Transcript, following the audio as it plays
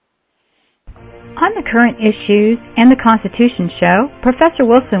On the Current Issues and the Constitution show, Professor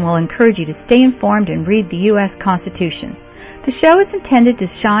Wilson will encourage you to stay informed and read the U.S. Constitution. The show is intended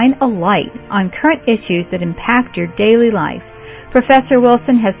to shine a light on current issues that impact your daily life. Professor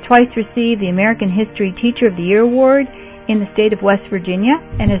Wilson has twice received the American History Teacher of the Year Award in the state of West Virginia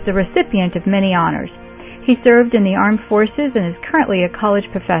and is the recipient of many honors. He served in the armed forces and is currently a college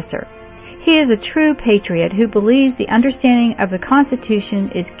professor. He is a true patriot who believes the understanding of the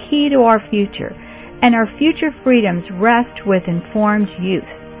Constitution is key to our future, and our future freedoms rest with informed youth.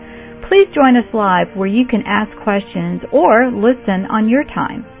 Please join us live where you can ask questions or listen on your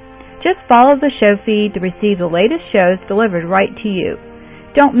time. Just follow the show feed to receive the latest shows delivered right to you.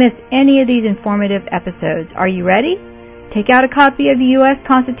 Don't miss any of these informative episodes. Are you ready? Take out a copy of the U.S.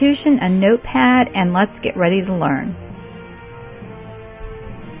 Constitution, a notepad, and let's get ready to learn.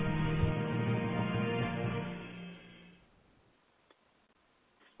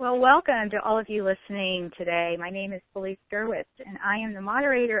 Well, welcome to all of you listening today. My name is Felice Gerwitz, and I am the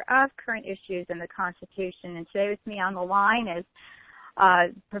moderator of Current Issues in the Constitution. And today with me on the line is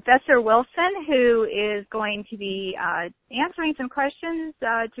Professor Wilson, who is going to be answering some questions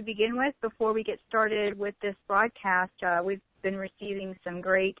to begin with before we get started with this broadcast. We've been receiving some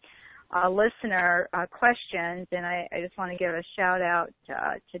great listener questions, and I just want to give a shout-out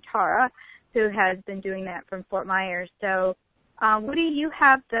to Tara, who has been doing that from Fort Myers. So, Woody, you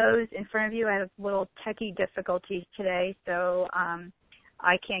have those in front of you. I have little techie difficulties today, so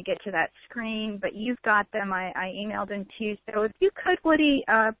I can't get to that screen, but you've got them. I emailed them to you. So if you could, Woody,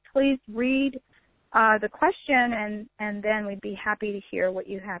 please read the question, and then we'd be happy to hear what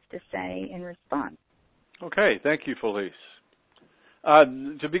you have to say in response. Okay, thank you, Felice.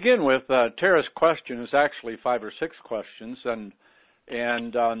 To begin with, Tara's question is actually 5 or 6 questions,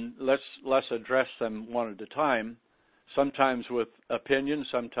 and let's address them one at a time. Sometimes with opinion,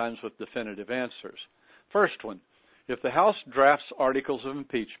 sometimes with definitive answers. First one, if the House drafts articles of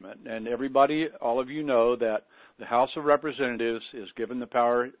impeachment, and everybody, all of you know that the House of Representatives is given the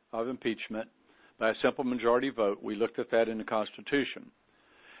power of impeachment by a simple majority vote. We looked at that in the Constitution.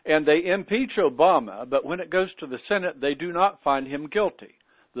 And they impeach Obama, but when it goes to the Senate, they do not find him guilty.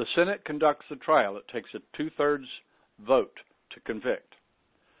 The Senate conducts the trial. It takes a 2/3 vote to convict.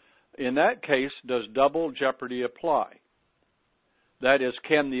 In that case, does double jeopardy apply? That is,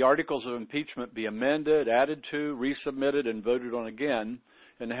 can the articles of impeachment be amended, added to, resubmitted, and voted on again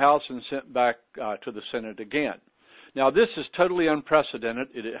in the House and sent back to the Senate again? Now, this is totally unprecedented.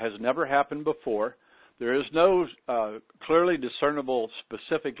 It has never happened before. There is no clearly discernible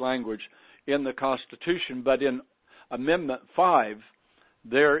specific language in the Constitution, but in Amendment 5,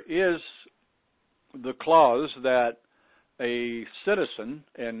 there is the clause that a citizen,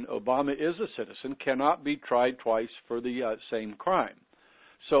 and Obama is a citizen, cannot be tried twice for the same crime.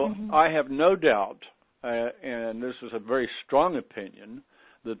 So I have no doubt, and this is a very strong opinion,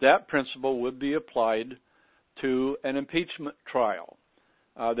 that principle would be applied to an impeachment trial.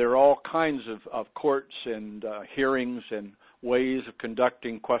 There are all kinds of courts and hearings and ways of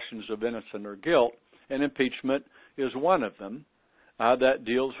conducting questions of innocence or guilt, and impeachment is one of them that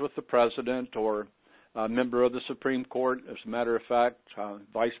deals with the president or a member of the Supreme Court. As a matter of fact,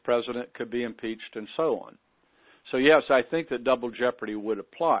 vice president could be impeached and so on. So yes, I think that double jeopardy would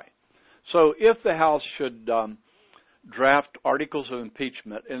apply. So if the House should draft articles of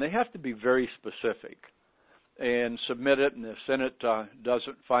impeachment, and they have to be very specific, and submit it, and the Senate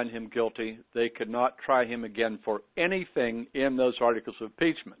doesn't find him guilty, they could not try him again for anything in those articles of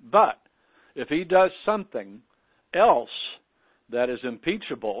impeachment. But if he does something else that is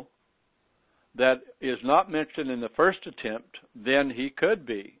impeachable, that is not mentioned in the first attempt, then he could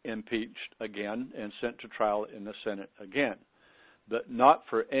be impeached again and sent to trial in the Senate again, but not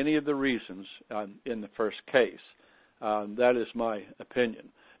for any of the reasons in the first case. That is my opinion.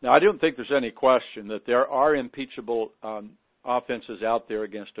 Now, I don't think there's any question that there are impeachable offenses out there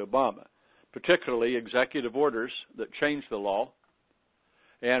against Obama, particularly executive orders that change the law.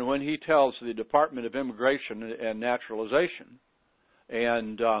 And when he tells the Department of Immigration and Naturalization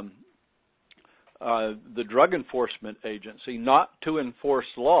and the Drug Enforcement Agency not to enforce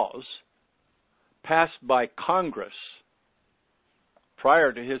laws passed by Congress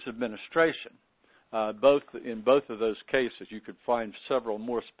prior to his administration, in both of those cases, you could find several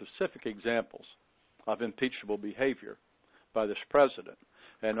more specific examples of impeachable behavior by this president.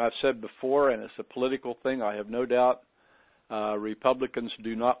 And I've said before, and it's a political thing, I have no doubt Republicans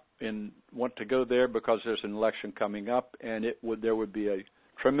do not want to go there because there's an election coming up, and there would be a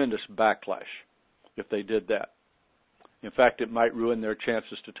tremendous backlash if they did that. In fact, it might ruin their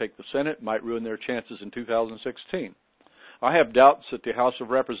chances to take the Senate, might ruin their chances in 2016. I have doubts that the House of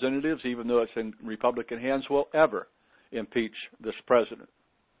Representatives, even though it's in Republican hands, will ever impeach this president.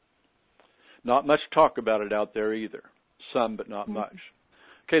 Not much talk about it out there either. Some, but not much.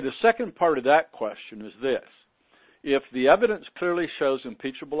 Okay, the second part of that question is this. If the evidence clearly shows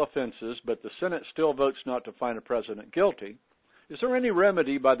impeachable offenses, but the Senate still votes not to find a president guilty, is there any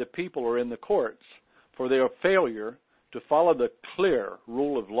remedy by the people or in the courts for their failure to follow the clear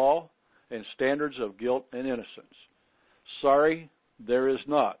rule of law and standards of guilt and innocence? Sorry, there is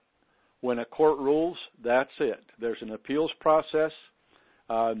not. When a court rules, that's it. There's an appeals process.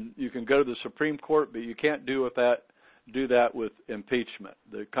 You can go to the Supreme Court, but you can't do that with impeachment.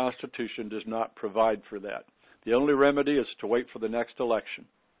 The Constitution does not provide for that. The only remedy is to wait for the next election.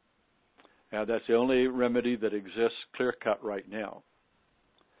 That's the only remedy that exists clear-cut right now.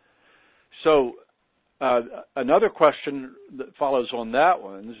 So another question that follows on that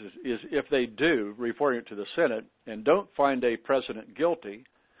one is if they do, reporting it to the Senate, and don't find a president guilty,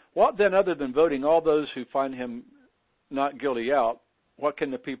 what then, other than voting all those who find him not guilty out, what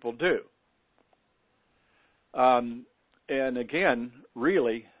can the people do? And again,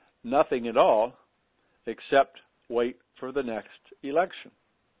 really nothing at all except wait for the next election.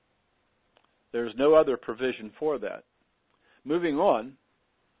 There's no other provision for that. Moving on,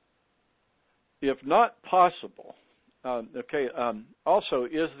 if not possible, also,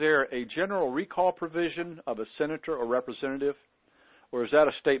 is there a general recall provision of a senator or representative, or is that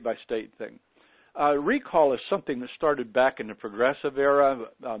a state-by-state thing? Recall is something that started back in the progressive era.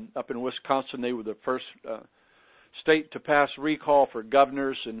 Up in Wisconsin, they were the first state to pass recall for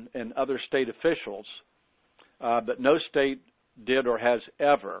governors and other state officials, but no state did or has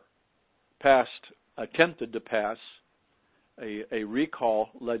ever attempted to pass a recall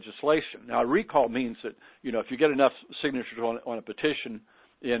legislation. Now, a recall means that, if you get enough signatures on a petition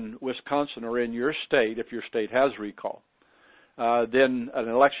in Wisconsin or in your state, if your state has recall, then an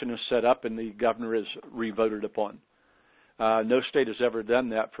election is set up and the governor is re-voted upon. No state has ever done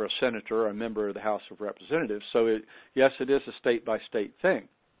that for a senator or a member of the House of Representatives. So, yes, it is a state-by-state thing.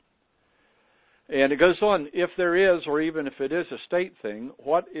 And it goes on, if there is, or even if it is a state thing,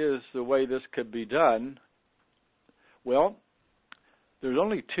 what is the way this could be done? Well, there's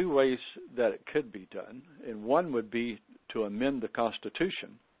only two ways that it could be done, and one would be to amend the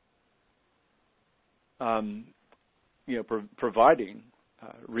Constitution, providing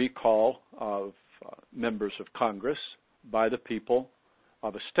recall of members of Congress by the people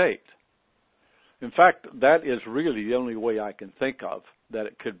of a state. In fact, that is really the only way I can think of that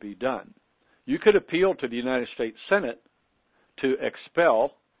it could be done. You could appeal to the United States Senate to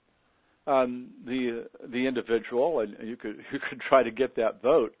expel the individual, and you could try to get that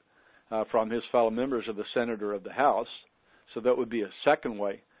vote from his fellow members of the Senate or of the House. So that would be a second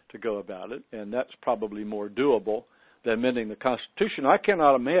way to go about it, and that's probably more doable than amending the Constitution. I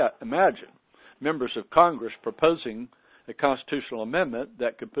cannot imagine members of Congress proposing a constitutional amendment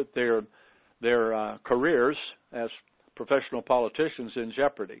that could put their careers as professional politicians in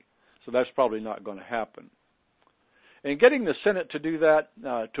jeopardy. So that's probably not going to happen. And getting the Senate to do that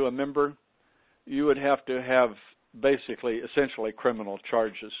to a member, you would have to have essentially criminal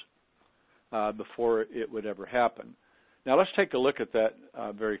charges before it would ever happen. Now let's take a look at that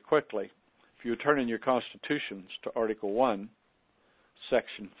very quickly. If you turn in your Constitutions to Article 1,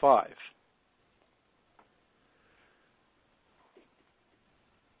 Section 5.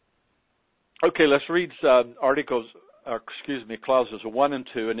 Okay, let's read clauses 1 and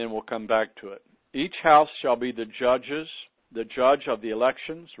 2, and then we'll come back to it. Each house shall be the judge of the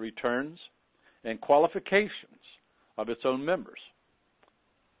elections, returns, and qualifications of its own members.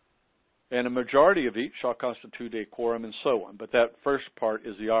 And a majority of each shall constitute a quorum, and so on. But that first part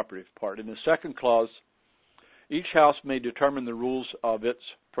is the operative part. In the second clause, each house may determine the rules of its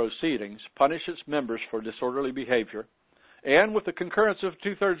proceedings, punish its members for disorderly behavior, and with the concurrence of a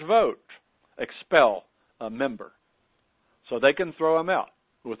 2/3 vote, expel a member. So they can throw him out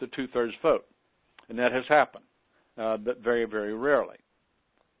with a 2/3 vote. And that has happened, but very, very rarely.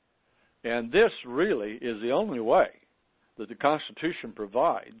 And this really is the only way that the Constitution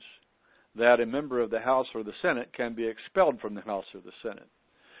provides that a member of the House or the Senate can be expelled from the House or the Senate.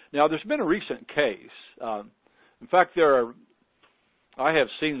 Now, there's been a recent case. In fact, I have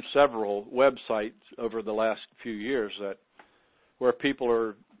seen several websites over the last few years where people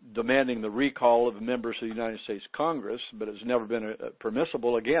are demanding the recall of members of the United States Congress, but it's never been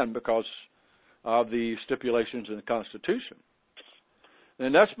permissible, again, because of the stipulations in the Constitution.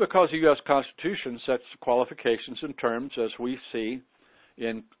 And that's because the U.S. Constitution sets qualifications and terms, as we see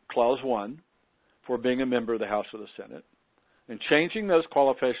in Clause 1, for being a member of the House or the Senate. And changing those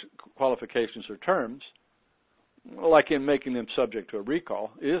qualifications or terms like in making them subject to a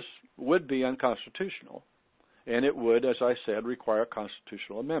recall, would be unconstitutional, and it would, as I said, require a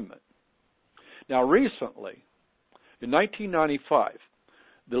constitutional amendment. Now, recently, in 1995,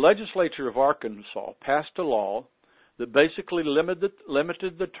 the legislature of Arkansas passed a law that basically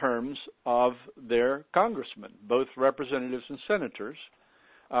limited the terms of their congressmen, both representatives and senators.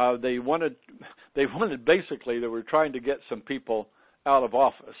 They were trying to get some people out of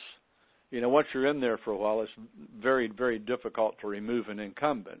office. Once you're in there for a while, it's very, very difficult to remove an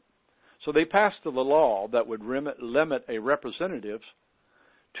incumbent. So they passed the law that would limit a representative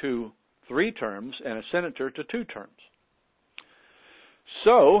to 3 terms and a senator to 2 terms.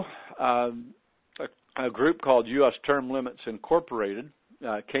 So a group called U.S. Term Limits Incorporated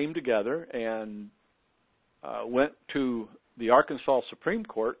came together and went to the Arkansas Supreme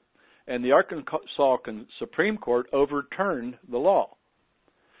Court, and the Arkansas Supreme Court overturned the law.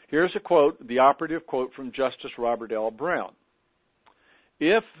 Here's a quote, the operative quote from Justice Robert L. Brown.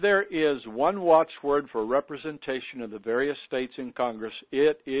 If there is one watchword for representation of the various states in Congress,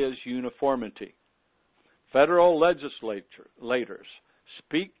 it is uniformity. Federal legislators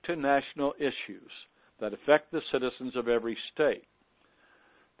speak to national issues that affect the citizens of every state.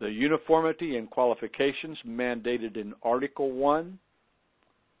 The uniformity and qualifications mandated in Article 1,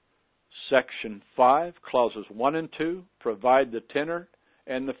 Section 5, Clauses 1 and 2 provide the tenor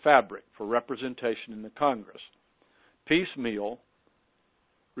and the fabric for representation in the Congress. Piecemeal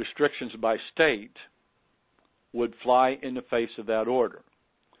restrictions by state would fly in the face of that order.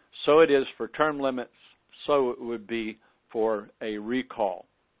 So it is for term limits, so it would be for a recall.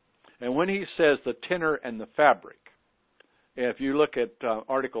 And when he says the tenor and the fabric, if you look at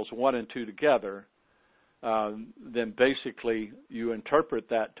Articles 1 and 2 together, then basically you interpret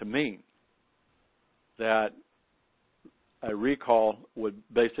that to mean that a recall would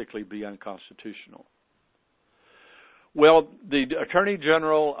basically be unconstitutional. Well, the Attorney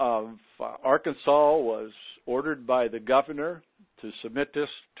General of Arkansas was ordered by the governor to submit this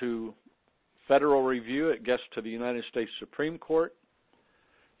to federal review. It gets to the United States Supreme Court.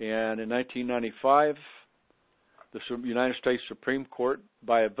 And in 1995, the United States Supreme Court,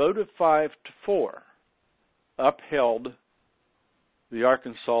 by a vote of 5-4, upheld the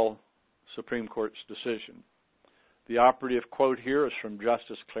Arkansas Supreme Court's decision. The operative quote here is from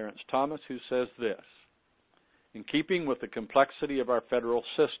Justice Clarence Thomas, who says this: in keeping with the complexity of our federal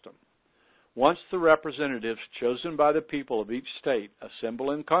system, once the representatives chosen by the people of each state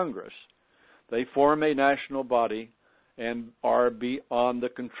assemble in Congress, they form a national body and are beyond the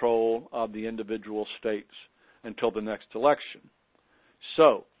control of the individual states until the next election.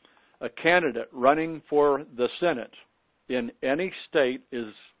 So, a candidate running for the Senate in any state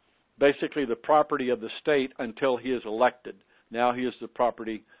is basically the property of the state until he is elected. Now he is the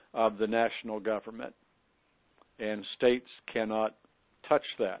property of the national government. And states cannot touch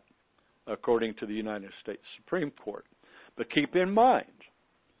that, according to the United States Supreme Court. But keep in mind,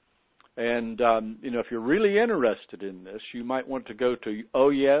 and if you're really interested in this, you might want to go to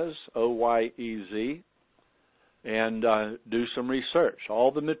OYEZ, OYEZ, and do some research.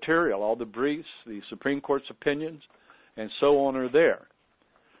 All the material, all the briefs, the Supreme Court's opinions, and so on are there.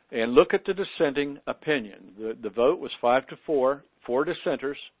 And look at the dissenting opinion. The vote was 5-4. 4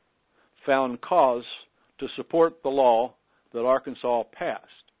 dissenters found cause to support the law that Arkansas passed.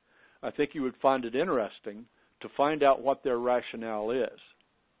 I think you would find it interesting to find out what their rationale is.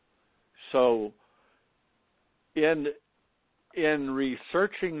 So in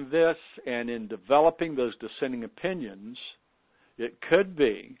researching this and in developing those dissenting opinions, it could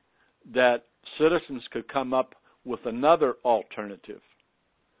be that citizens could come up with another alternative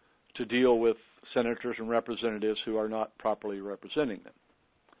to deal with senators and representatives who are not properly representing them.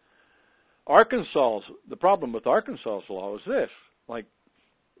 The problem with Arkansas's law is this: like,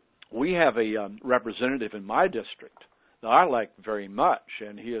 we have a representative in my district that I like very much,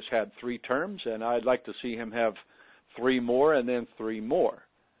 and he has had 3 terms, and I'd like to see him have 3 more and then 3 more.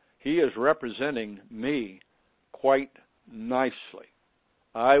 He is representing me quite nicely.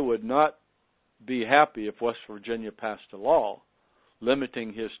 I would not be happy if West Virginia passed a law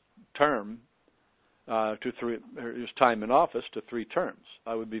limiting his term to 3, his time in office to 3 terms.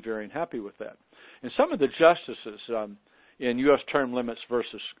 I would be very unhappy with that. And some of the justices in U.S. Term Limits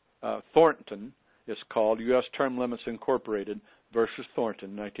versus Thornton, it's called U.S. Term Limits Incorporated versus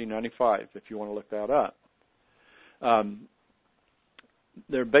Thornton, 1995, if you want to look that up.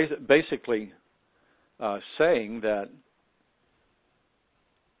 They're basically saying that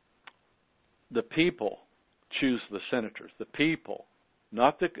the people choose the senators. The people,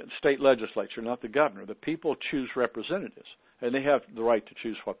 not the state legislature, not the governor. The people choose representatives, and they have the right to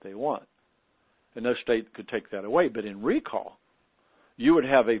choose what they want. and no state could take that away. But in recall, you would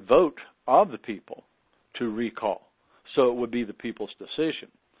have a vote of the people to recall. So it would be the people's decision.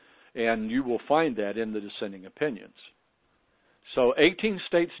 And you will find that in the dissenting opinions. So 18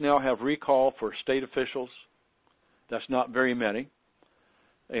 states now have recall for state officials. That's not very many.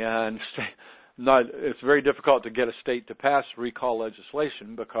 And it's very difficult to get a state to pass recall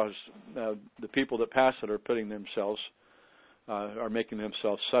legislation because the people that pass it are making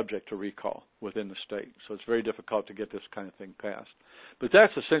themselves subject to recall within the state. So it's very difficult to get this kind of thing passed. But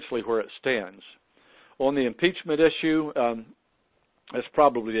that's essentially where it stands. On the impeachment issue, it's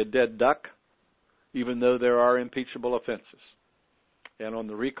probably a dead duck, even though there are impeachable offenses. And on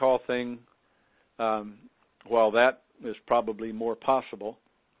the recall thing, while that is probably more possible,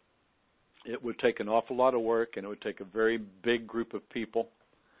 it would take an awful lot of work, and it would take a very big group of people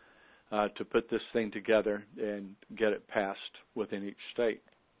to put this thing together and get it passed within each state.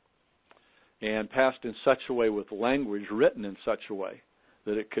 And passed in such a way, with language written in such a way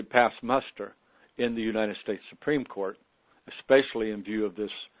that it could pass muster in the United States Supreme Court, especially in view of this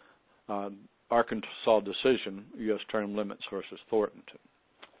Arkansas decision, U.S. term limits versus Thornton.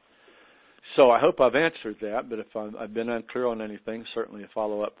 So I hope I've answered that, but if I've been unclear on anything, certainly a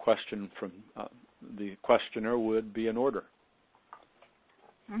follow-up question from the questioner would be in order.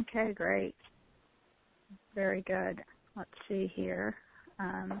 Okay, great. Very good. Let's see here.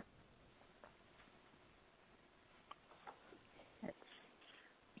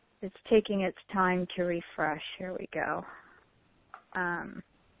 It's taking its time to refresh. Here we go.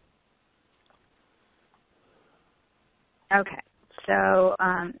 Okay. So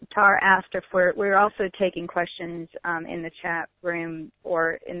Tar asked if we're also taking questions in the chat room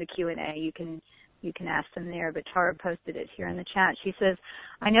or in the Q&A. You can ask them there, but Tara posted it here in the chat. She says,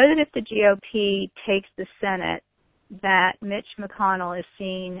 I know that if the GOP takes the Senate, that Mitch McConnell is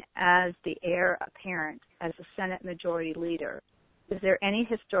seen as the heir apparent as the Senate Majority Leader. Is there any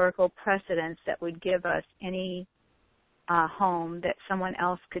historical precedence that would give us any home that someone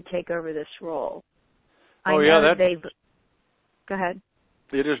else could take over this role? Go ahead.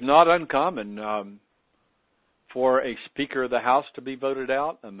 It is not uncommon for a Speaker of the House to be voted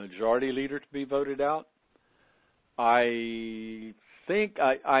out, a Majority Leader to be voted out. I think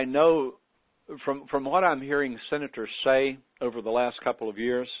I know from what I'm hearing senators say over the last couple of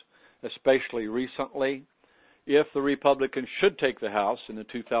years, especially recently, if the Republicans should take the House in the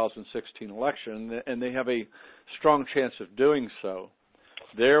 2016 election, and they have a strong chance of doing so,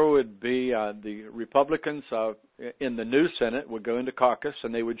 there would be the Republicans in the new Senate would go into caucus,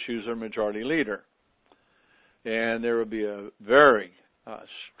 and they would choose their majority leader. And there would be a very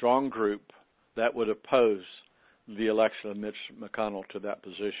strong group that would oppose the election of Mitch McConnell to that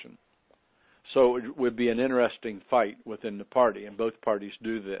position. So it would be an interesting fight within the party, and both parties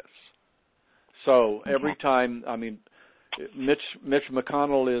do this. So every time, Mitch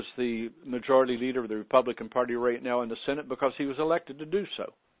McConnell is the majority leader of the Republican Party right now in the Senate because he was elected to do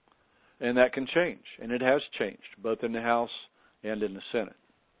so. And that can change, and it has changed, both in the House and in the Senate.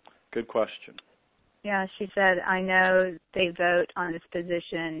 Good question. Yeah, she said, I know they vote on this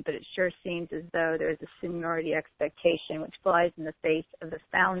position, but it sure seems as though there's a seniority expectation which flies in the face of the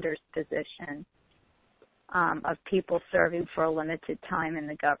founder's position of people serving for a limited time in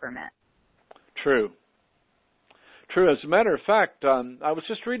the government. True. As a matter of fact, I was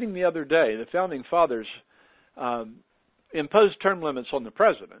just reading the other day, the Founding Fathers imposed term limits on the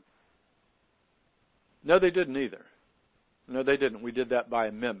president. No, they didn't either. No, they didn't. We did that by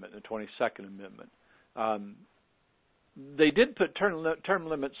amendment, the 22nd Amendment. They did put term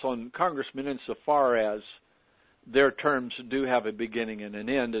limits on congressmen insofar as their terms do have a beginning and an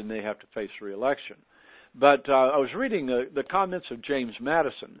end, and they have to face re-election. But I was reading the comments of James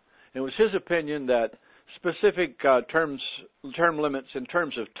Madison, and it was his opinion that specific term limits in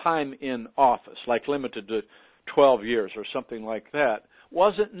terms of time in office, like limited to 12 years or something like that,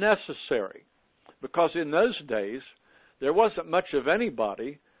 wasn't necessary. Because in those days, there wasn't much of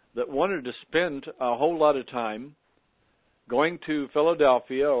anybody that wanted to spend a whole lot of time going to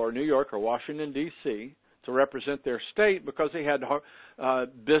Philadelphia or New York or Washington, D.C. to represent their state because they had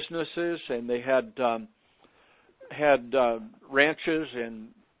businesses and they had ranches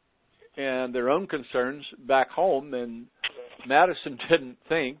and their own concerns back home. And Madison didn't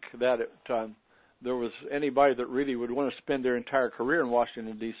think that there was anybody that really would want to spend their entire career in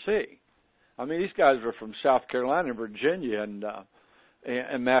Washington, D.C. I mean, these guys were from South Carolina and Virginia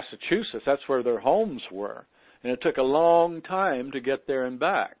and Massachusetts. That's where their homes were. And it took a long time to get there and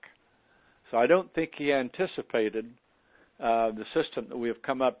back. So I don't think he anticipated the system that we have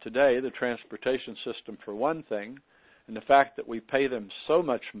come up today, the transportation system for one thing, and the fact that we pay them so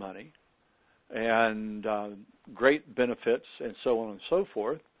much money and great benefits and so on and so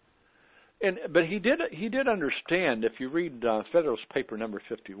forth. But he did understand, if you read Federalist Paper number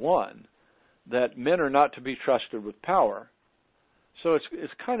 51, that men are not to be trusted with power. So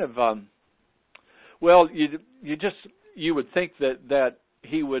it's kind of you would think that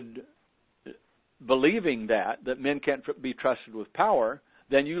he would, believing that men can't be trusted with power,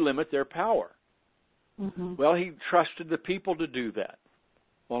 then you limit their power. Mm-hmm. Well, he trusted the people to do that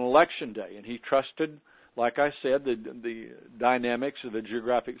on election day, and he trusted, like I said, the dynamics of the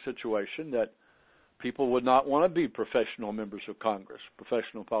geographic situation, that people would not want to be professional members of Congress,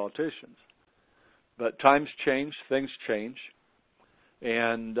 professional politicians. But times change, things change,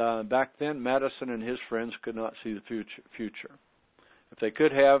 and back then Madison and his friends could not see the future. If they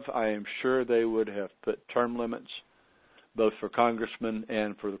could have, I am sure they would have put term limits both for congressmen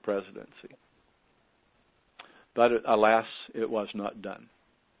and for the presidency. But alas, it was not done.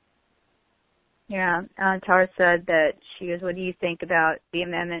 Yeah, Tara said that she goes, what do you think about the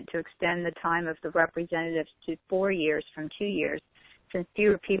amendment to extend the time of the representatives to 4 years from 2 years, since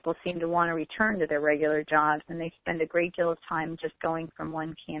fewer people seem to want to return to their regular jobs and they spend a great deal of time just going from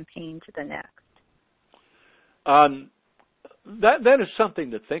one campaign to the next? That is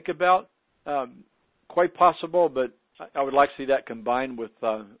something to think about, quite possible, but I would like to see that combined with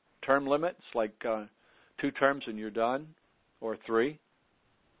term limits, like 2 terms and you're done, or 3.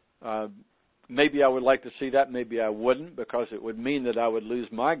 Maybe I would like to see that, maybe I wouldn't, because it would mean that I would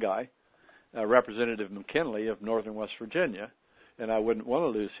lose my guy, Representative McKinley of Northern West Virginia, and I wouldn't want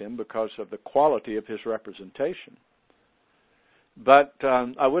to lose him because of the quality of his representation. But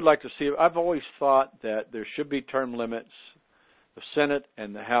I would like to see, I've always thought that there should be term limits. The Senate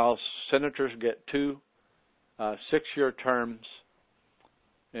and the House, senators get 2 6-year terms,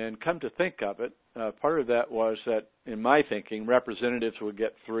 and come to think of it, part of that was that, in my thinking, representatives would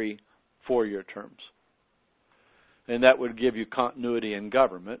get 3 4-year terms. And that would give you continuity in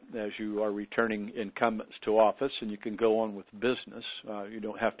government as you are returning incumbents to office, and you can go on with business. You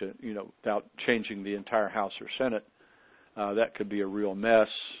don't have to, without changing the entire House or Senate. That could be a real mess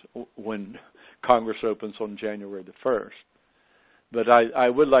when Congress opens on January the 1st. But I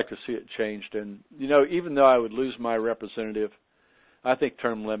would like to see it changed. And, even though I would lose my representative, I think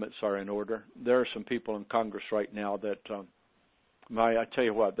term limits are in order. There are some people in Congress right now that, I tell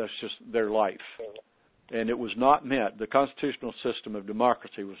you what, that's just their life. And it was not meant, the constitutional system of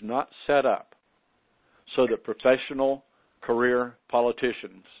democracy was not set up so that professional career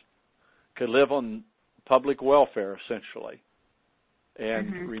politicians could live on public welfare, essentially,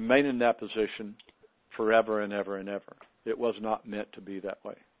 and remain in that position forever and ever and ever. It was not meant to be that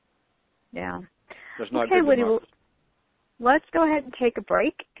way. Yeah. That's not okay, good Woody, democracy. Let's go ahead and take a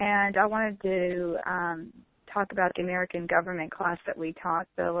break. And I wanted to talk about the American government class that we taught.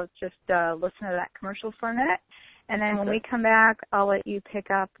 So let's just listen to that commercial for a minute. And then when we come back, I'll let you pick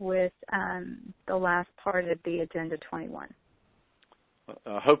up with the last part of the Agenda 21.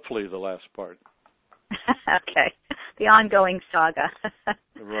 Hopefully the last part. Okay. The ongoing saga.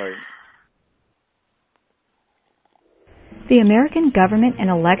 Right. The American Government and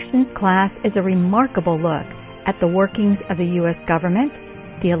Elections class is a remarkable look at the workings of the U.S. government,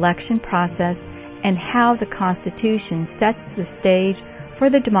 the election process, and how the Constitution sets the stage for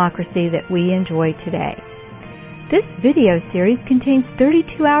the democracy that we enjoy today. This video series contains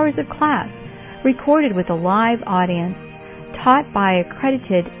 32 hours of class, recorded with a live audience, taught by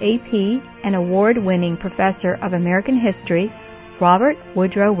accredited AP and award-winning professor of American history, Robert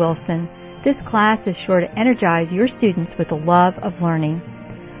Woodrow Wilson. This class is sure to energize your students with a love of learning.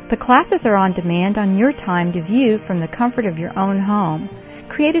 The classes are on demand on your time to view from the comfort of your own home.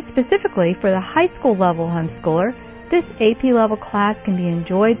 Created specifically for the high school level homeschooler, this AP level class can be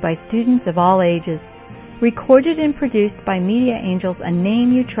enjoyed by students of all ages. Recorded and produced by Media Angels, a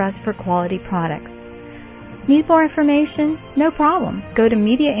name you trust for quality products. Need more information? No problem. Go to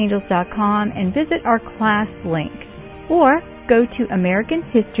MediaAngels.com and visit our class link. Or go to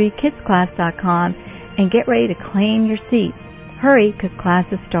AmericanHistoryKidsClass.com and get ready to claim your seat. Hurry, because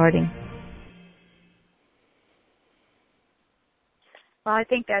class is starting. Well, I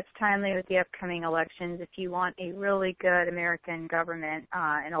think that's timely with the upcoming elections. If you want a really good American government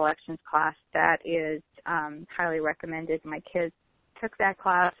and elections class, that is highly recommended. My kids took that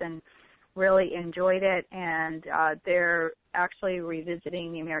class and really enjoyed it, and they're actually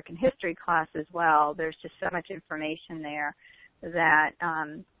revisiting the American history class as well. There's just so much information there that,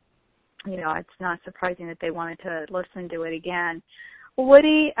 it's not surprising that they wanted to listen to it again.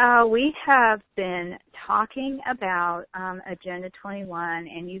 Woody, we have been talking about Agenda 21,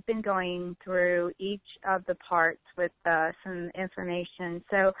 and you've been going through each of the parts with some information.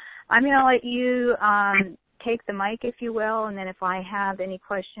 So I'm going to let you take the mic, if you will, and then if I have any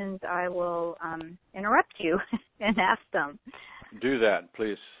questions, I will interrupt you and ask them. Do that,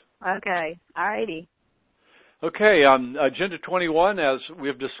 please. Okay. All righty. Okay. Agenda 21, as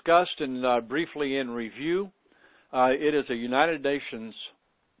we've discussed and briefly in review, it is a United Nations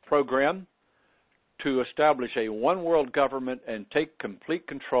program to establish a one world government and take complete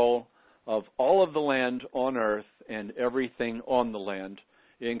control of all of the land on Earth and everything on the land,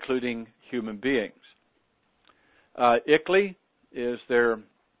 including human beings. ICLEI is their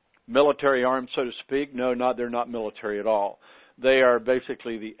military arm, so to speak. No, they're not military at all. They are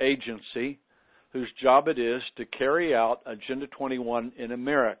basically the agency whose job it is to carry out Agenda 21 in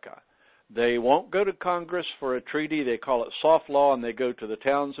America. They won't go to Congress for a treaty. They call it soft law, and they go to the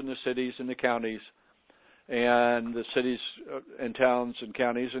towns and the cities and the counties and the cities and towns and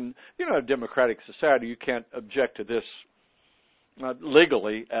counties. And, a democratic society, you can't object to this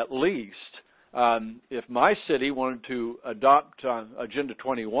legally, at least. If my city wanted to adopt Agenda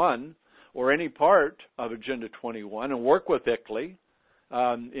 21 or any part of Agenda 21 and work with ICLEI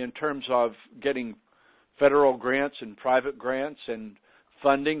in terms of getting federal grants and private grants and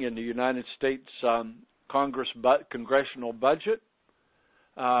funding in the United States congressional budget,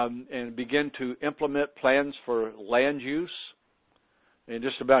 and begin to implement plans for land use, and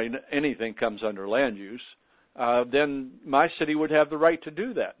just about anything comes under land use, then my city would have the right to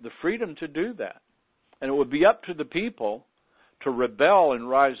do that, the freedom to do that. And it would be up to the people to rebel and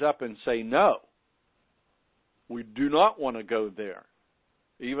rise up and say, no, we do not want to go there.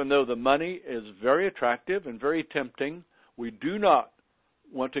 Even though the money is very attractive and very tempting, we do not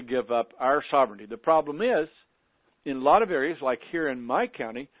want to give up our sovereignty. The problem is, in a lot of areas, like here in my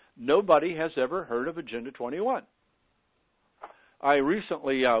county, nobody has ever heard of Agenda 21. I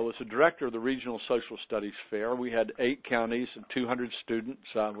recently was the director of the Regional Social Studies Fair. We had 8 counties and 200 students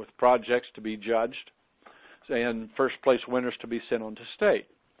with projects to be judged and first place winners to be sent on to state.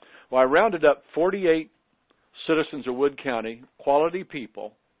 Well, I rounded up 48 citizens of Wood County, quality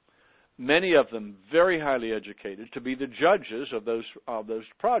people, many of them very highly educated, to be the judges of those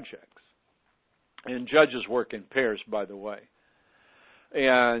projects. And judges work in pairs, by the way.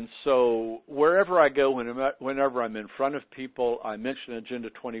 And so wherever I go, whenever I'm in front of people, I mention Agenda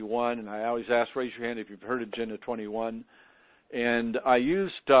 21, and I always ask, raise your hand if you've heard Agenda 21. And I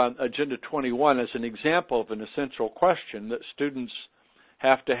used Agenda 21 as an example of an essential question that students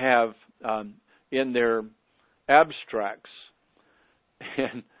have to have in their abstracts.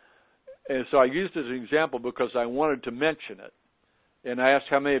 And so I used it as an example because I wanted to mention it. And I asked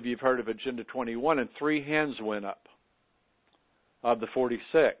how many of you have heard of Agenda 21, and 3 hands went up of the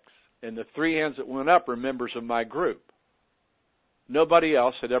 46. And the 3 hands that went up were members of my group. Nobody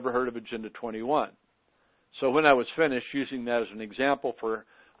else had ever heard of Agenda 21. So when I was finished using that as an example for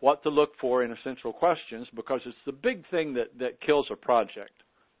what to look for in essential questions, because it's the big thing that kills a project.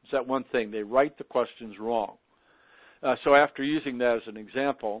 It's that one thing. They write the questions wrong. So after using that as an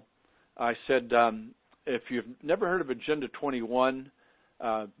example, I said, if you've never heard of Agenda 21,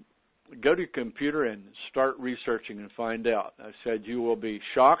 go to your computer and start researching and find out. I said, you will be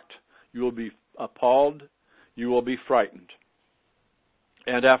shocked, you will be appalled, you will be frightened.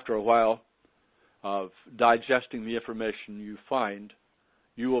 And after a while of digesting the information you find,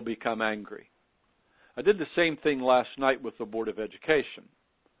 you will become angry. I did the same thing last night with the Board of Education.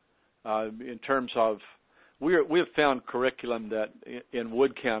 In terms of, we have found curriculum that in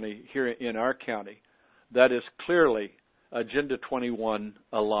Wood County, here in our county, that is clearly Agenda 21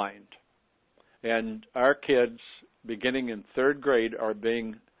 aligned. And our kids, beginning in 3rd grade, are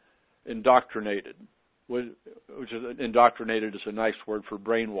being indoctrinated, which is, indoctrinated is a nice word for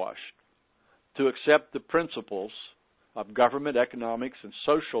brainwashed, to accept the principles of government, economics, and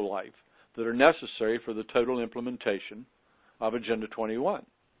social life that are necessary for the total implementation of Agenda 21.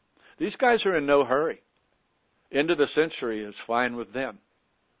 These guys are in no hurry. End of the century is fine with them.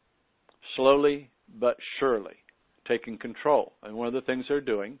 Slowly but surely taking control. And one of the things they're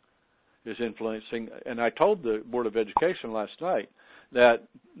doing is influencing, and I told the Board of Education last night that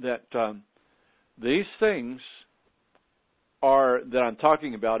these things that I'm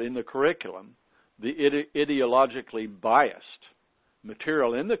talking about in the curriculum, the ideologically biased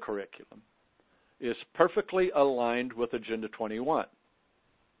material in the curriculum, is perfectly aligned with Agenda 21.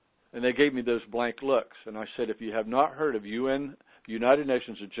 And they gave me those blank looks. And I said, if you have not heard of United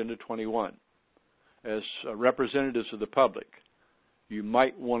Nations Agenda 21 as representatives of the public, you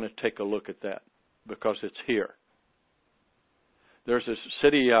might want to take a look at that because it's here. There's a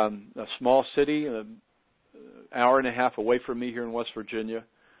city, a small city hour and a half away from me here in West Virginia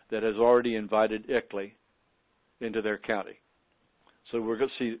that has already invited ICLEI into their county. So we're going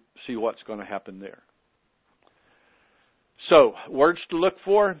to see what's going to happen there. So, words to look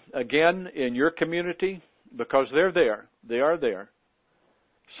for, again, in your community, because they're there. They are there,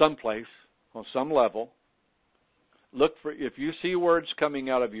 someplace, on some level. Look for, if you see words coming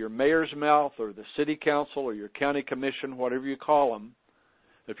out of your mayor's mouth or the city council or your county commission, whatever you call them,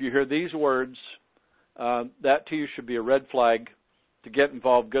 if you hear these words, that to you should be a red flag to get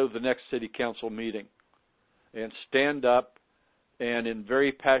involved. Go to the next city council meeting and stand up and in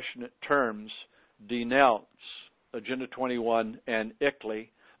very passionate terms denounce Agenda 21 and ICLEI.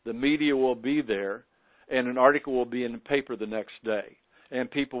 The media will be there, and an article will be in the paper the next day, and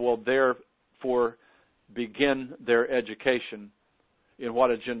people will therefore begin their education in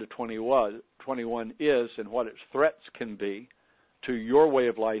what Agenda 21 is and what its threats can be to your way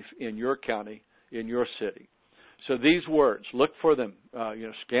of life in your county, in your city. So these words, look for them.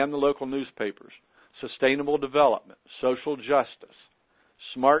 Scan the local newspapers. Sustainable development, social justice,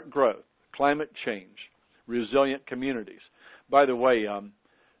 smart growth, climate change, resilient communities. By the way,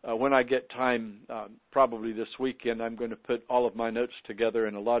 when I get time, probably this weekend, I'm going to put all of my notes together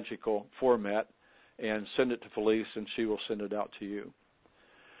in a logical format and send it to Felice, and she will send it out to you.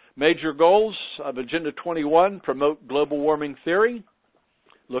 Major goals of Agenda 21, promote global warming theory.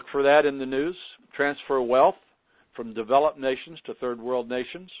 Look for that in the news. Transfer wealth from developed nations to third world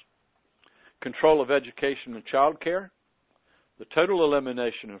nations. Control of education and child care. The total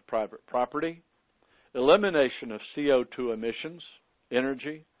elimination of private property. Elimination of CO2 emissions,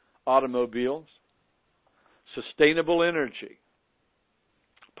 energy, automobiles. Sustainable energy.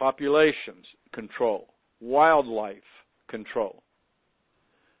 Populations control. Wildlife control.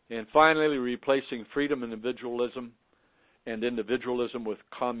 And finally, replacing freedom and individualism with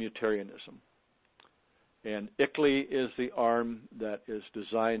communitarianism. And ICLEI is the arm that is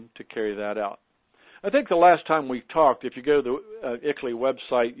designed to carry that out. I think the last time we talked, if you go to the ICLEI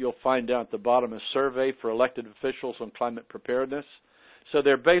website, you'll find down at the bottom a survey for elected officials on climate preparedness. So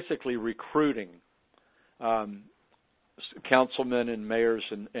they're basically recruiting councilmen and mayors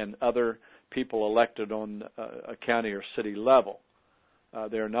and other people elected on a county or city level.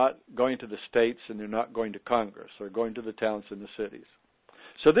 They're not going to the states and they're not going to Congress. They're going to the towns and the cities.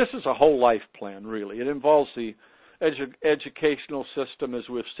 So this is a whole life plan, really. It involves the educational system, as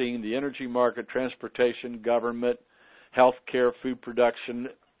we've seen, the energy market, transportation, government, health care, food production,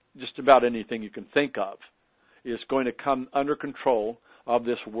 just about anything you can think of is going to come under control of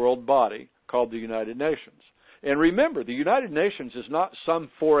this world body called the United Nations. And remember, the United Nations is not some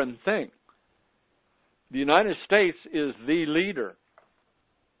foreign thing. The United States is the leader.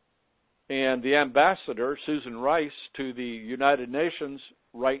 And the ambassador, Susan Rice, to the United Nations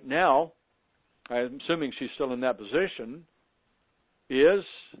right now, I'm assuming she's still in that position, is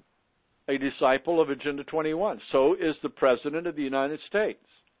a disciple of Agenda 21. So is the President of the United States.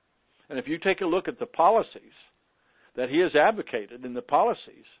 And if you take a look at the policies that he has advocated and the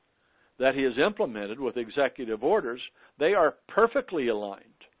policies that he has implemented with executive orders, they are perfectly aligned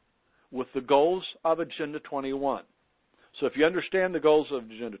with the goals of Agenda 21. So if you understand the goals of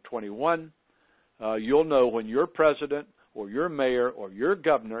Agenda 21, you'll know when your president or your mayor or your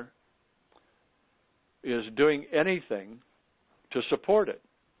governor is doing anything to support it.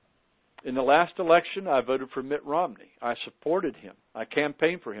 In the last election, I voted for Mitt Romney. I supported him. I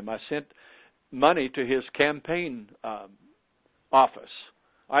campaigned for him. I sent money to his campaign office.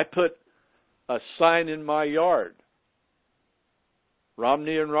 I put a sign in my yard,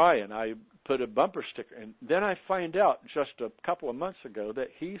 Romney and Ryan. I put a bumper sticker. And then I find out just a couple of months ago that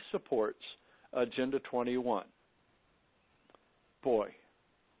he supports Agenda 21. Boy,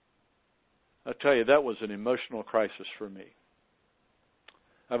 I tell you, that was an emotional crisis for me.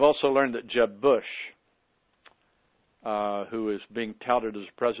 I've also learned that Jeb Bush, who is being touted as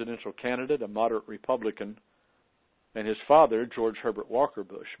a presidential candidate, a moderate Republican, and his father, George Herbert Walker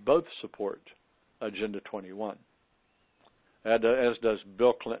Bush, both support Agenda 21, as does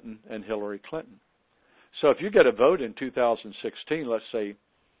Bill Clinton and Hillary Clinton. So if you get a vote in 2016, let's say,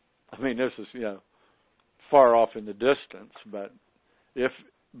 I mean, this is, far off in the distance, but if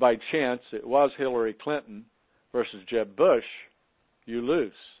by chance it was Hillary Clinton versus Jeb Bush, you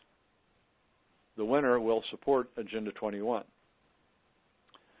lose. The winner will support Agenda 21.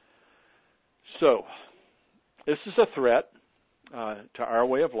 So, this is a threat to our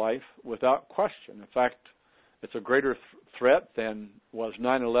way of life without question. In fact, it's a greater threat than was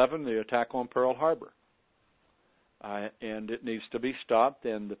 9/11, the attack on Pearl Harbor. And it needs to be stopped,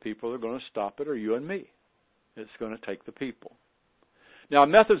 and the people that are going to stop it are you and me. It's going to take the people. Now,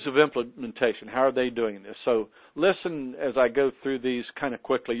 methods of implementation, how are they doing this? So listen as I go through these kind of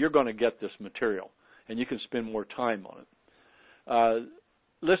quickly. You're going to get this material, and you can spend more time on it.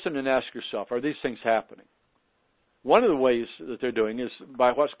 Listen and ask yourself, are these things happening? One of the ways that they're doing is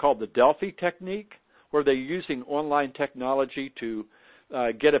by what's called the Delphi technique, where they're using online technology to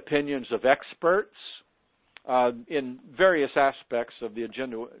get opinions of experts in various aspects of the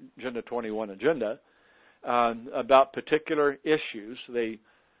Agenda 21 agenda about particular issues. They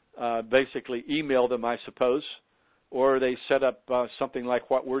basically email them, I suppose, or they set up something like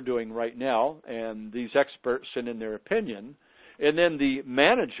what we're doing right now, and these experts send in their opinion. And then the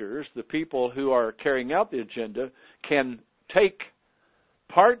managers, the people who are carrying out the agenda, can take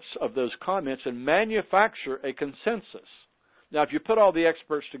parts of those comments and manufacture a consensus. Now, if you put all the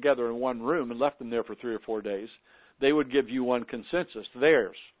experts together in one room and left them there for 3 or 4 days, they would give you one consensus,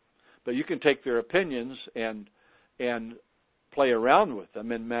 theirs. But you can take their opinions and play around with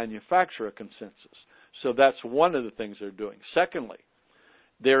them and manufacture a consensus. So that's one of the things they're doing. Secondly,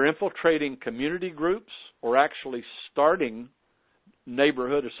 they're infiltrating community groups or actually starting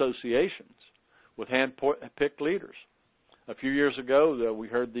neighborhood associations with hand-picked leaders. A few years ago, we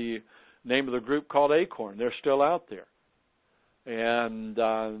heard the name of the group called Acorn. They're still out there. And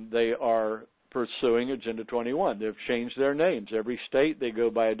they are pursuing Agenda 21. They've changed their names. Every state, they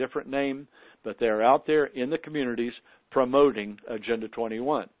go by a different name, but they're out there in the communities promoting Agenda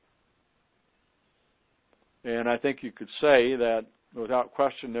 21. And I think you could say that, without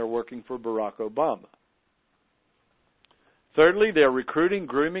question, they're working for Barack Obama. Thirdly, they're recruiting,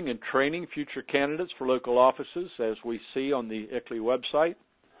 grooming, and training future candidates for local offices, as we see on the ICLEI website.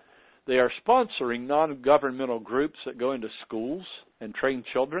 They are sponsoring non-governmental groups that go into schools and train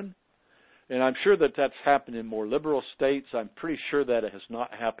children. And I'm sure that that's happened in more liberal states. I'm pretty sure that it has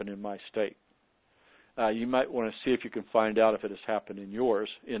not happened in my state. You might want to see if you can find out if it has happened in yours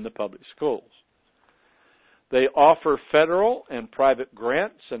in the public schools. They offer federal and private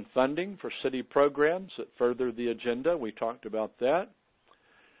grants and funding for city programs that further the agenda. We talked about that.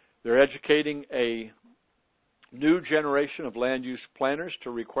 They're educating a new generation of land use planners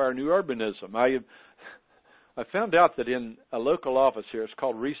to require new urbanism. I found out that in a local office here, it's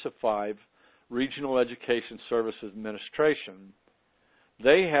called RESA 5, Regional Education Services Administration.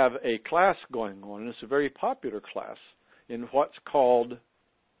 They have a class going on, and it's a very popular class, in what's called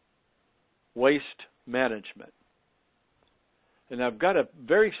waste management. And I've got a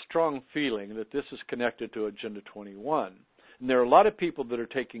very strong feeling that this is connected to Agenda 21. And there are a lot of people that are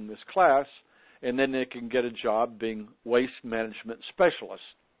taking this class, and then they can get a job being waste management specialists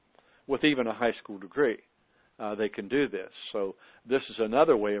with even a high school degree. They can do this. So this is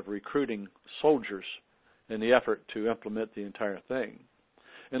another way of recruiting soldiers in the effort to implement the entire thing.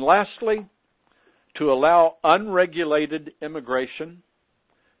 And lastly, to allow unregulated immigration.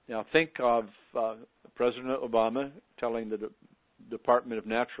 Now think of President Obama telling the Department of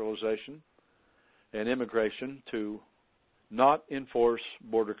Naturalization and Immigration to not enforce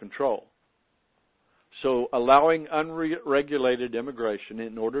border control. So allowing unregulated immigration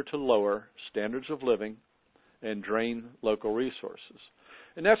in order to lower standards of living and drain local resources.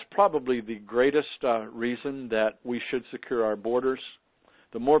 And that's probably the greatest reason that we should secure our borders.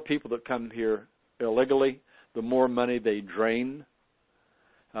 The more people that come here illegally, the more money they drain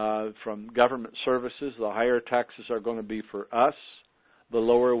from government services, the higher taxes are going to be for us, the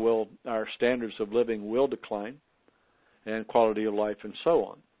lower our standards of living will decline, and quality of life and so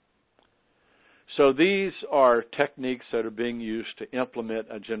on. So these are techniques that are being used to implement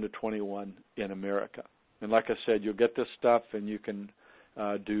Agenda 21 in America. And like I said, you'll get this stuff and you can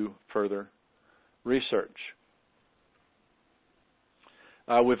do further research.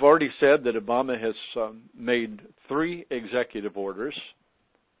 We've already said that Obama has made 3 executive orders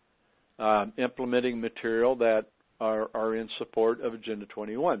implementing material that are in support of Agenda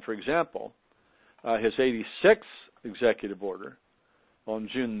 21. For example, his 86th executive order on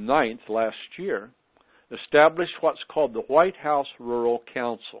June 9th last year established what's called the White House Rural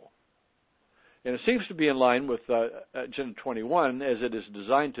Council. And it seems to be in line with Agenda 21, as it is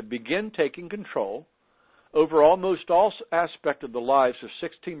designed to begin taking control over almost all aspects of the lives of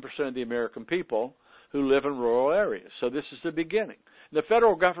 16% of the American people who live in rural areas. So this is the beginning. The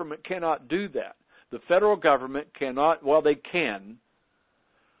federal government cannot do that. The federal government cannot, well, they can.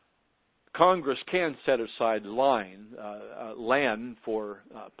 Congress can set aside land for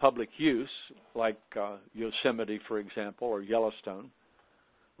public use, like Yosemite, for example, or Yellowstone,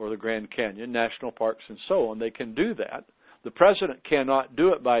 or the Grand Canyon, national parks, and so on. They can do that. The president cannot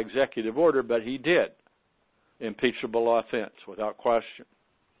do it by executive order, but he did. Impeachable offense, without question.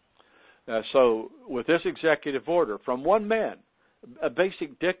 So with this executive order from one man, a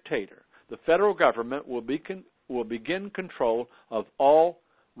basic dictator. The federal government will begin control of all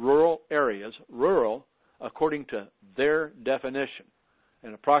rural areas, rural according to their definition.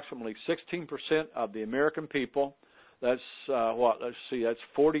 And approximately 16% of the American people, that's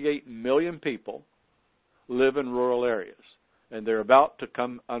 48 million people, live in rural areas. And they're about to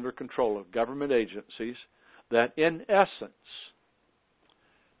come under control of government agencies that, in essence,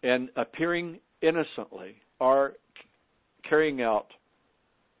 and appearing innocently, are carrying out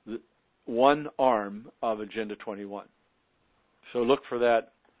one arm of Agenda 21. So look for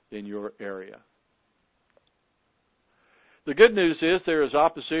that in your area. The good news is there is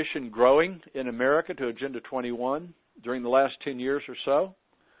opposition growing in America to Agenda 21 during the last 10 years or so.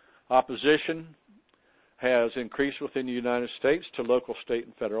 Opposition has increased within the United States to local, state,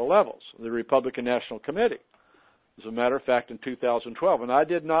 and federal levels. The Republican National Committee, as a matter of fact, in 2012, and I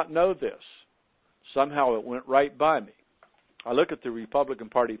did not know this. Somehow it went right by me. I look at the Republican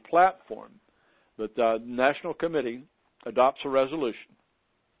Party platform, but the National Committee adopts a resolution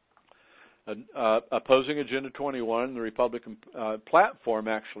opposing Agenda 21. The Republican platform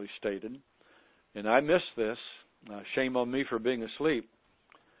actually stated, and I missed this, shame on me for being asleep,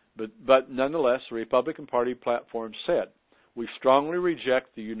 but nonetheless, the Republican Party platform said, we strongly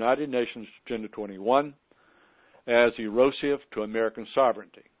reject the United Nations Agenda 21 as erosive to American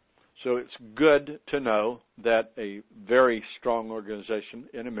sovereignty. So it's good to know that a very strong organization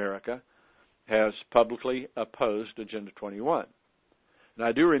in America has publicly opposed Agenda 21. And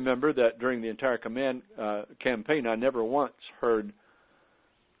I do remember that during the entire campaign, I never once heard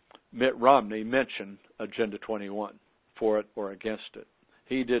Mitt Romney mention Agenda 21 for it or against it.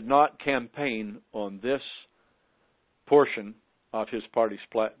 He did not campaign on this portion of his party's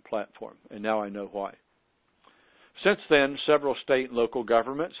platform, and now I know why. Since then, several state and local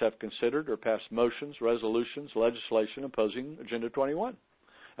governments have considered or passed motions, resolutions, legislation opposing Agenda 21.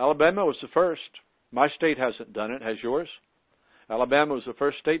 Alabama was the first. My state hasn't done it. Has yours? Alabama was the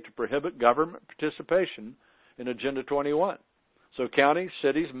first state to prohibit government participation in Agenda 21. So counties,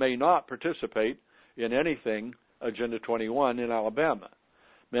 cities may not participate in anything Agenda 21 in Alabama.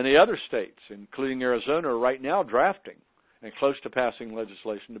 Many other states, including Arizona, are right now drafting and close to passing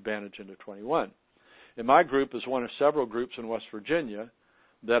legislation to ban Agenda 21. And my group is one of several groups in West Virginia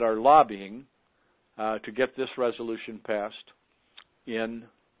that are lobbying to get this resolution passed in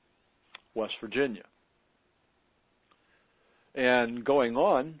West Virginia. And going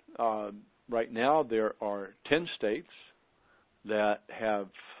on, right now there are 10 states that have,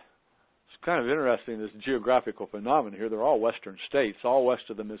 it's kind of interesting, this geographical phenomenon here. They're all western states, all west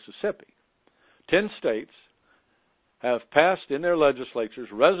of the Mississippi. 10 states have passed in their legislatures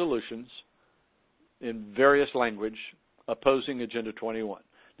resolutions in various language opposing Agenda 21.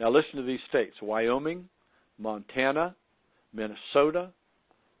 Now listen to these states: Wyoming, Montana, Minnesota,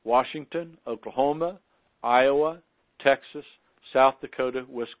 Washington, Oklahoma, Iowa, Texas, South Dakota,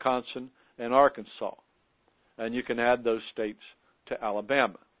 Wisconsin, and Arkansas. And you can add those states to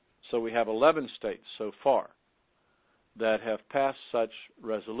Alabama. So we have 11 states so far that have passed such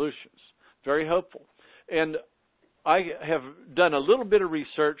resolutions. Very hopeful. And I have done a little bit of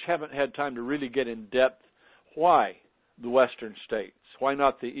research, haven't had time to really get in depth. Why the western states? Why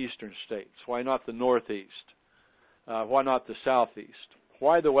not the eastern states? Why not the northeast? Why not the southeast?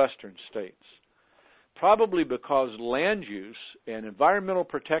 Why the western states? Probably because land use and Environmental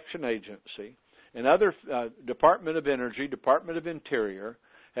Protection Agency and other Department of Energy, Department of Interior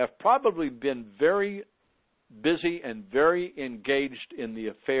have probably been very busy and very engaged in the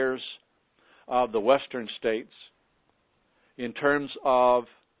affairs of the western states in terms of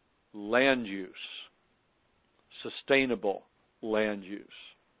land use, sustainable land use.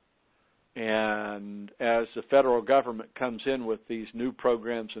 And as the federal government comes in with these new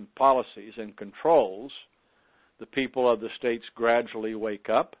programs and policies and controls, the people of the states gradually wake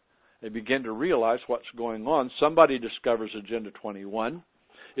up. They begin to realize what's going on. Somebody discovers Agenda 21.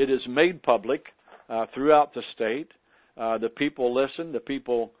 It is made public throughout the state. The people listen. The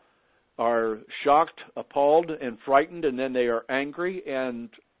people are shocked, appalled, and frightened, and then they are angry, and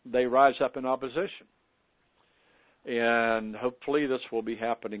they rise up in opposition. And hopefully this will be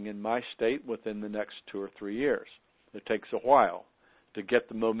happening in my state within the next 2 or 3 years. It takes a while to get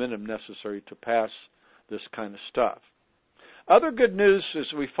the momentum necessary to pass this kind of stuff. Other good news is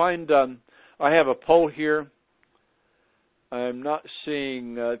we find, I have a poll here. I'm not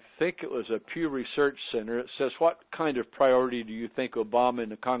seeing, I think it was a Pew Research Center. It says, what kind of priority do you think Obama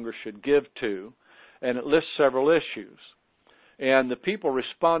and the Congress should give to? And it lists several issues. And the people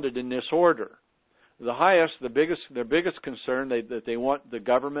responded in this order. The highest, their biggest concern that they want the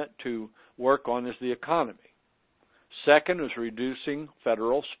government to work on is the economy. Second is reducing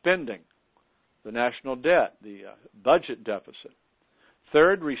federal spending, the national debt, the budget deficit.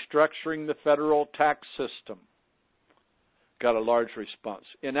 Third, restructuring the federal tax system. Got a large response.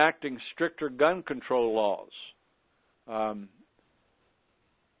 Enacting stricter gun control laws.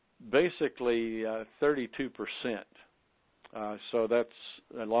 Basically 32%. So that's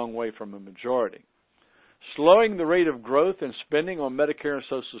a long way from a majority. Slowing the rate of growth in spending on Medicare and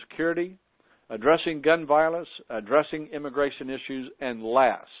Social Security, addressing gun violence, addressing immigration issues, and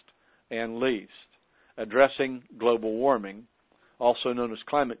last and least, addressing global warming, also known as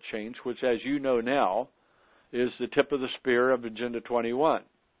climate change, which, as you know now, is the tip of the spear of Agenda 21.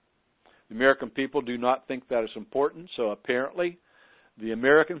 The American people do not think that is important, so apparently the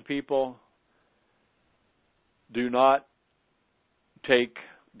American people do not take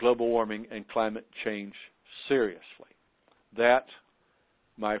global warming and climate change seriously. That,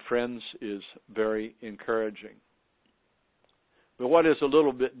 my friends, is very encouraging. But what is a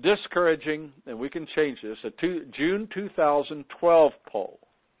little bit discouraging, and we can change this, a June 2012 poll,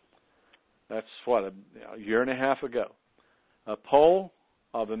 that's what, a year and a half ago, a poll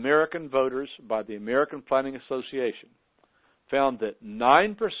of American voters by the American Planning Association found that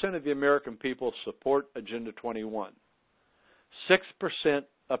 9% of the American people support Agenda 21. 6%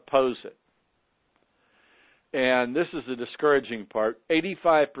 oppose it. And this is the discouraging part.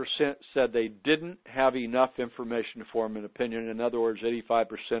 85% said they didn't have enough information to form an opinion. In other words,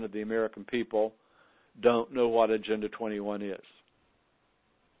 85% of the American people don't know what Agenda 21 is.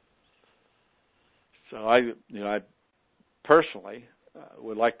 So I personally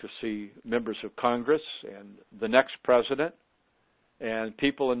would like to see members of Congress and the next president and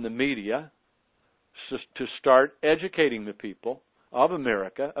people in the media to start educating the people of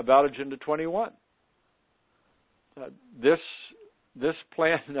America about Agenda 21. This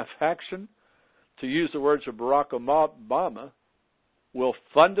plan of action, to use the words of Barack Obama, will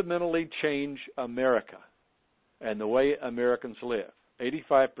fundamentally change America and the way Americans live.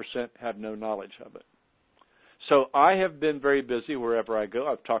 85% have no knowledge of it. So I have been very busy wherever I go.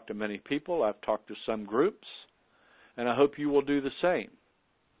 I've talked to many people. I've talked to some groups, and I hope you will do the same.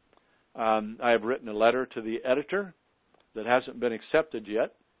 I have written a letter to the editor that hasn't been accepted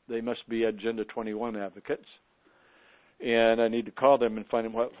yet. They must be Agenda 21 advocates. And I need to call them and find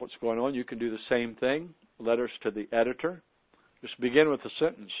out what's going on. You can do the same thing, letters to the editor. Just begin with a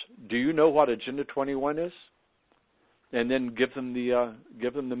sentence. Do you know what Agenda 21 is? And then give them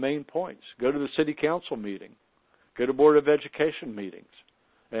the main points. Go to the city council meeting. Go to Board of Education meetings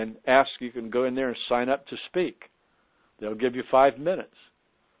and ask. You can go in there and sign up to speak. They'll give you 5 minutes.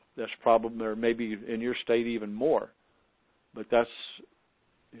 That's probably, or maybe in your state even more. But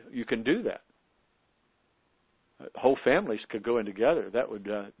you can do that. Whole families could go in together. That would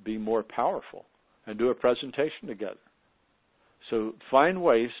be more powerful, and do a presentation together. So find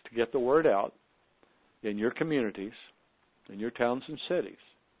ways to get the word out in your communities, in your towns and cities,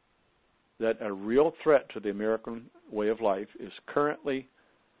 that a real threat to the American way of life is currently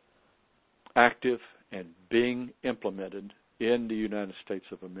active and being implemented in the United States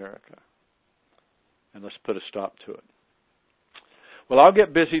of America. And let's put a stop to it. Well, I'll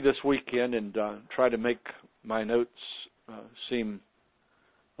get busy this weekend and try to make my notes seem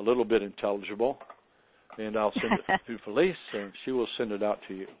a little bit intelligible. And I'll send it to Felice, and she will send it out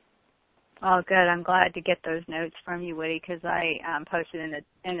to you. Oh, good. I'm glad to get those notes from you, Woody, because I posted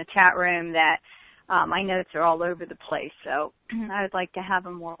in the chat room that my notes are all over the place. So I would like to have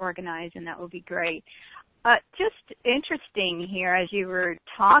them more organized, and that would be great. Just interesting here, as you were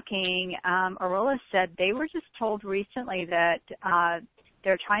talking, Arola said they were just told recently that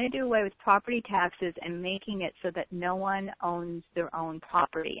they're trying to do away with property taxes and making it so that no one owns their own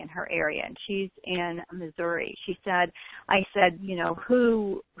property in her area. And she's in Missouri. I said,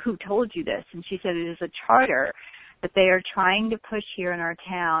 who told you this? And she said it is a charter that they are trying to push here in our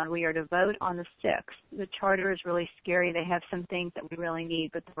town. We are to vote on the 6th. The charter is really scary. They have some things that we really need,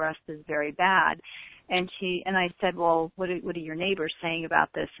 but the rest is very bad. And I said, well, what are your neighbors saying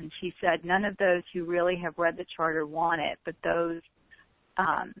about this? And she said, none of those who really have read the charter want it, but those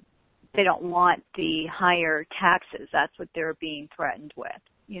they don't want the higher taxes. That's what they're being threatened with.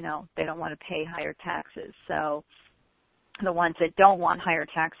 They don't want to pay higher taxes. So the ones that don't want higher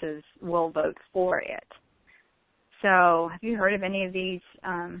taxes will vote for it. So have you heard of any of these,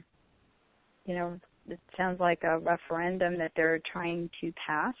 it sounds like a referendum that they're trying to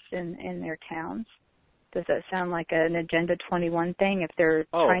pass in their towns? Does that sound like an Agenda 21 thing if they're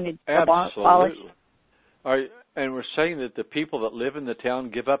trying to abolish? And we're saying that the people that live in the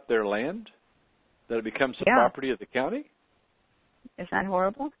town give up their land? That it becomes the property of the county? Isn't that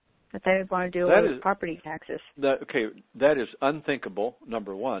horrible? that they would want to do away with property taxes. That is unthinkable,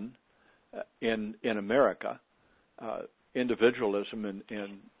 number one, in America. Individualism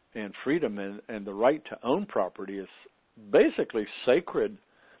and freedom and the right to own property is basically sacred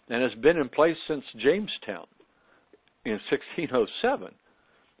and has been in place since Jamestown in 1607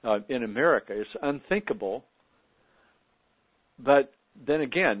 in America. It's unthinkable. But then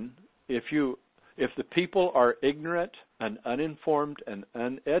again, if the people are ignorant and uninformed and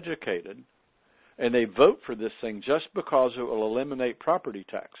uneducated, and they vote for this thing just because it will eliminate property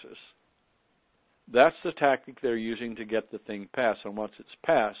taxes, that's the tactic they're using to get the thing passed. And once it's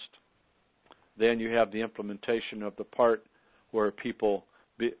passed, then you have the implementation of the part where people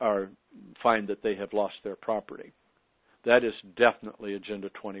find that they have lost their property. That is definitely Agenda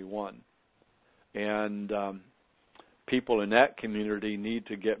 21. And people in that community need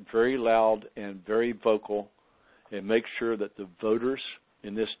to get very loud and very vocal and make sure that the voters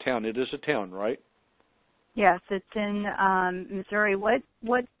in this town, it is a town, right? Yes, it's in Missouri. What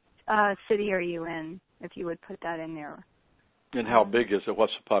city are you in, if you would put that in there? And how big is it?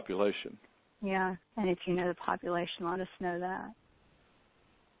 What's the population? Yeah, and if you know the population, let us know that.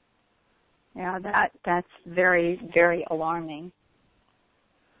 Yeah, that's very, very alarming.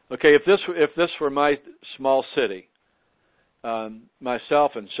 Okay, if this were my small city,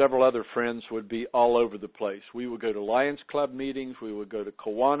 myself and several other friends would be all over the place. We would go to Lions Club meetings. We would go to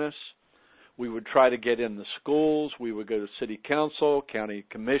Kiwanis. We would try to get in the schools. We would go to city council, county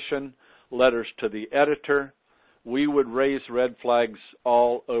commission, letters to the editor. We would raise red flags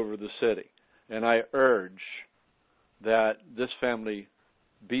all over the city. And I urge that this family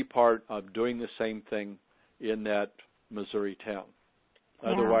be part of doing the same thing in that Missouri town.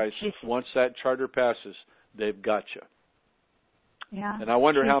 Yeah, otherwise, once that charter passes, they've got you. Yeah. And I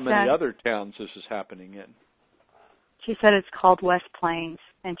wonder how many other towns this is happening in. She said it's called West Plains,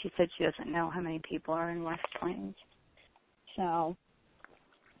 and she said she doesn't know how many people are in West Plains. So,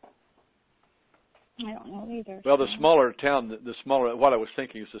 I don't know either. Well, the smaller town, what I was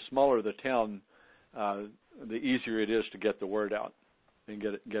thinking is the smaller the town, the easier it is to get the word out and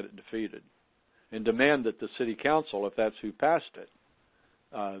get it defeated. And demand that the city council, if that's who passed it,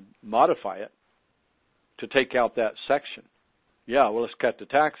 modify it to take out that section. Yeah, well, let's cut the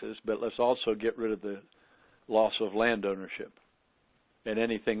taxes, but let's also get rid of the loss of land ownership and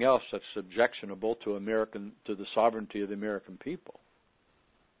anything else that's objectionable to the sovereignty of the American people.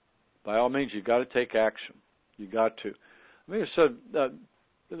 By all means, you've got to take action. You got to. I mean, so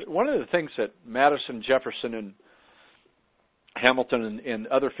one of the things that Madison, Jefferson, and Hamilton and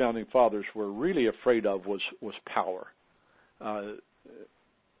other founding fathers were really afraid of was power.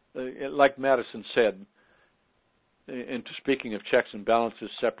 Like Madison said, and speaking of checks and balances,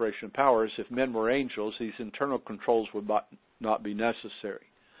 separation of powers, if men were angels, these internal controls would not be necessary.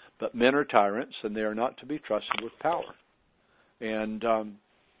 But men are tyrants, and they are not to be trusted with power. And,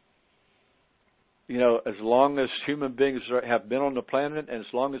 as long as human beings have been on the planet, and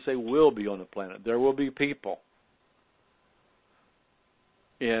as long as they will be on the planet, there will be people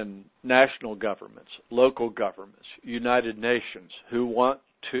in national governments, local governments, United Nations, who want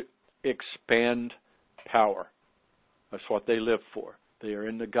to expand power. That's what they live for. They are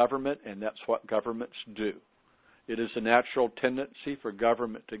in the government, and that's what governments do. It is a natural tendency for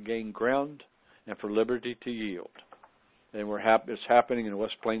government to gain ground and for liberty to yield. And it's happening in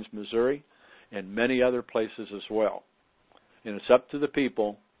West Plains, Missouri, and many other places as well. And it's up to the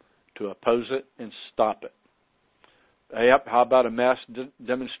people to oppose it and stop it. Hey, how about a mass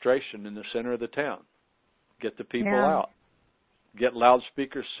demonstration in the center of the town? Get the people out. Get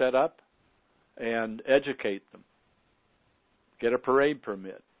loudspeakers set up and educate them. Get a parade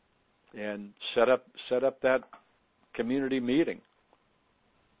permit and set up that community meeting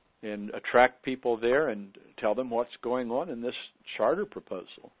and attract people there and tell them what's going on in this charter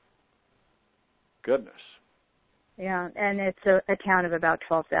proposal. Goodness. Yeah, and it's a town of about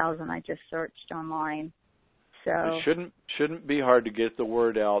 12,000. I just searched online. So it shouldn't be hard to get the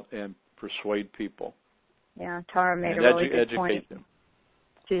word out and persuade people. Yeah, Tara made a really good point. Educate them.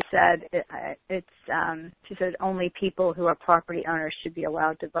 She said she said only people who are property owners should be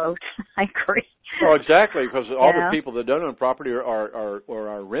allowed to vote. I agree. Oh, exactly, because all the people that don't own property or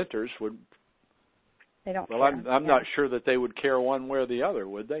are renters would. They don't. Well, I'm not sure that they would care one way or the other,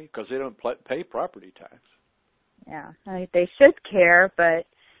 would they? Because they don't pay property tax. Yeah, they should care, but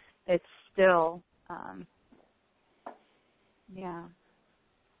it's still. Yeah.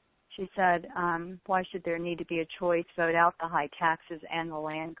 She said, why should there need to be a choice? Vote out the high taxes and the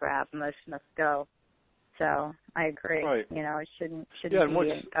land grab. Most must go. So I agree. Right. It shouldn't yeah, be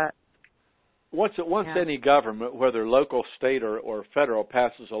once any government, whether local, state, or federal,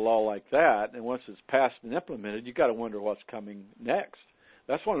 passes a law like that, and once it's passed and implemented, you got to wonder what's coming next.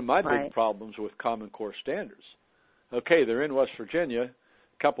 That's one of my big problems with Common Core standards. Okay, they're in West Virginia.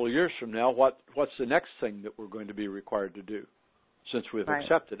 A couple of years from now, what's the next thing that we're going to be required to do? Since we've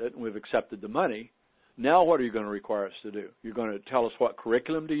accepted it and we've accepted the money, now what are you going to require us to do? You're going to tell us what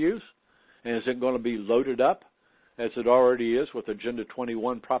curriculum to use? And is it going to be loaded up, as it already is, with Agenda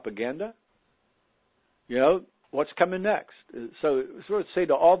 21 propaganda? You know, what's coming next? So sort of say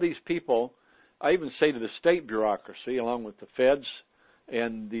to all these people, I even say to the state bureaucracy, along with the feds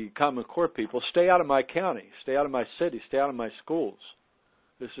and the Common Core people, stay out of my county, stay out of my city, stay out of my schools.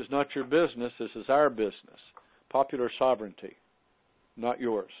 This is not your business. This is our business. Popular sovereignty, not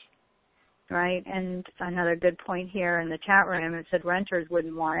yours. Right, and another good point here in the chat room, it said renters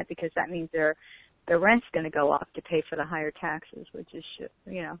wouldn't want it because that means their rent's going to go up to pay for the higher taxes, which is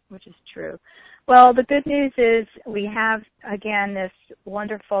true. Well, the good news is we have, again, this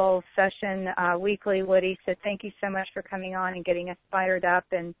wonderful session weekly, Woody, so thank you so much for coming on and getting us fired up.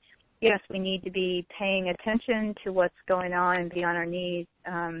 And, yes, we need to be paying attention to what's going on and be on our knees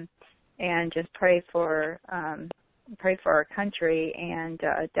and just pray for our country, and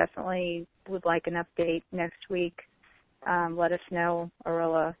definitely would like an update next week. Let us know,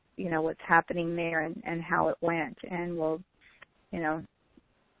 Arilla, what's happening there and how it went. And we'll,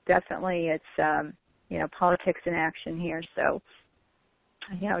 definitely it's, politics in action here. So,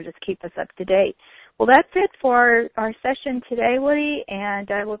 just keep us up to date. Well, that's it for our session today, Woody, and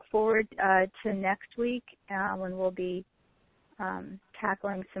I look forward to next week when we'll be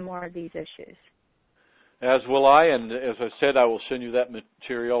tackling some more of these issues. As will I, and as I said, I will send you that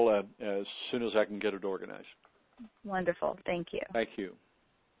material as soon as I can get it organized. Wonderful. Thank you. Thank you.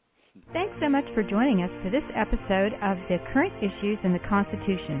 Thanks so much for joining us for this episode of The Current Issues in the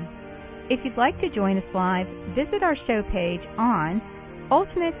Constitution. If you'd like to join us live, visit our show page on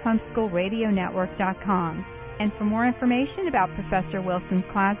ultimatehomeschoolradionetwork.com. And for more information about Professor Wilson's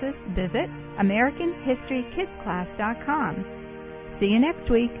classes, visit AmericanHistoryKidsClass.com. See you next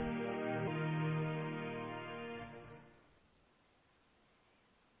week.